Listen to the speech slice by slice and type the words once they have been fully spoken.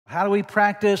How do we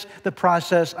practice the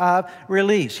process of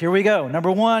release? Here we go.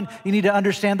 Number one, you need to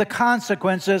understand the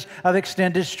consequences of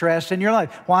extended stress in your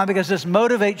life. Why? Because this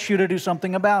motivates you to do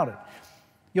something about it.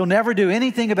 You'll never do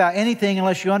anything about anything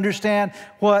unless you understand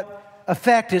what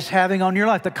effect it's having on your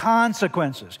life, the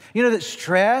consequences. You know that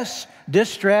stress,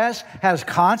 distress has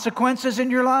consequences in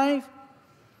your life?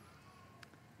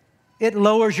 It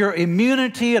lowers your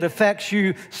immunity. It affects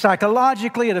you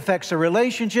psychologically. It affects the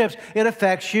relationships. It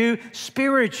affects you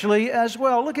spiritually as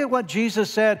well. Look at what Jesus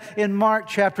said in Mark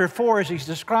chapter 4 as he's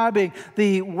describing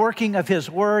the working of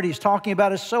his word. He's talking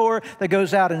about a sower that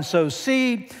goes out and sows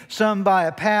seed, some by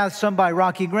a path, some by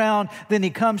rocky ground. Then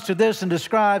he comes to this and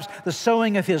describes the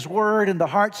sowing of his word in the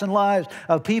hearts and lives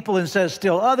of people and says,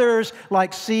 still others,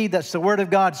 like seed, that's the word of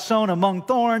God sown among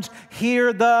thorns,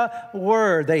 hear the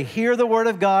word. They hear the word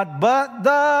of God, but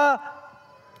the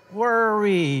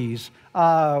worries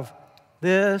of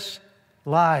this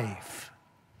life.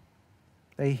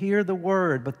 They hear the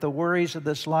word, but the worries of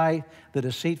this life, the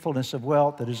deceitfulness of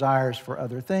wealth, the desires for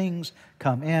other things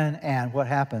come in, and what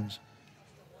happens?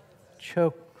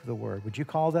 Choke the word. Would you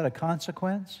call that a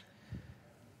consequence?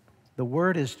 The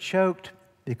word is choked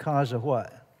because of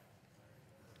what?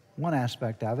 One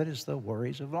aspect of it is the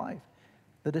worries of life,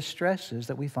 the distresses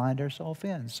that we find ourselves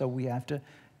in. So we have to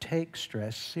take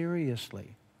stress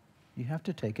seriously. You have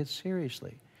to take it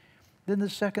seriously. Then the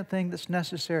second thing that's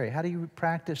necessary, how do you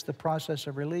practice the process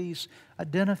of release?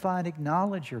 Identify and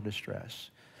acknowledge your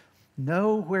distress.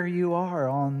 Know where you are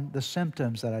on the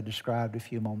symptoms that I described a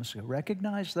few moments ago.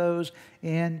 Recognize those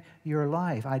in your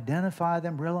life. Identify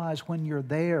them. Realize when you're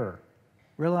there.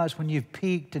 Realize when you've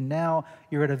peaked and now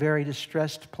you're at a very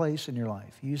distressed place in your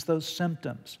life. Use those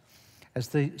symptoms. As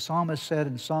the psalmist said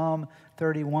in Psalm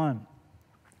 31,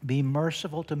 be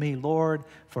merciful to me, Lord,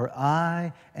 for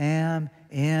I am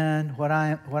in,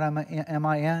 am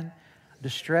I in?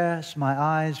 Distress. My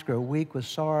eyes grow weak with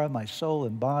sorrow, my soul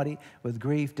and body with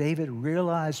grief. David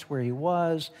realized where he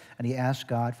was, and he asked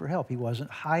God for help. He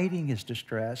wasn't hiding his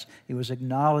distress. He was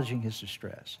acknowledging his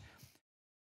distress.